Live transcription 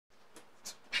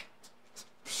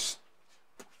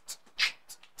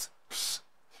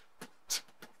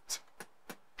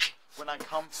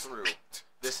through.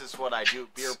 This is what I do,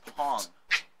 beer pong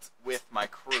with my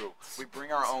crew. We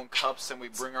bring our own cups and we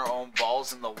bring our own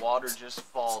balls, and the water just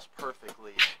falls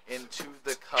perfectly into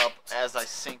the cup as I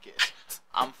sink it.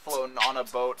 I'm floating on a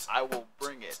boat, I will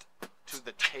bring it to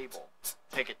the table,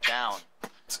 take it down,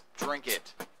 drink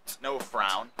it, no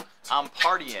frown. I'm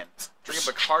partying,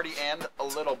 drinking Bacardi and a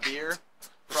little beer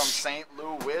from St.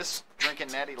 Louis,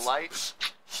 drinking Natty Light.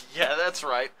 Yeah, that's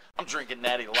right, I'm drinking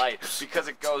Natty Light because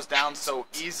it goes down so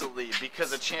easily,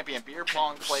 because a champion beer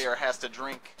pong player has to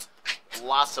drink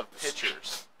lots of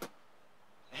pitchers.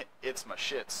 It's my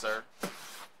shit, sir.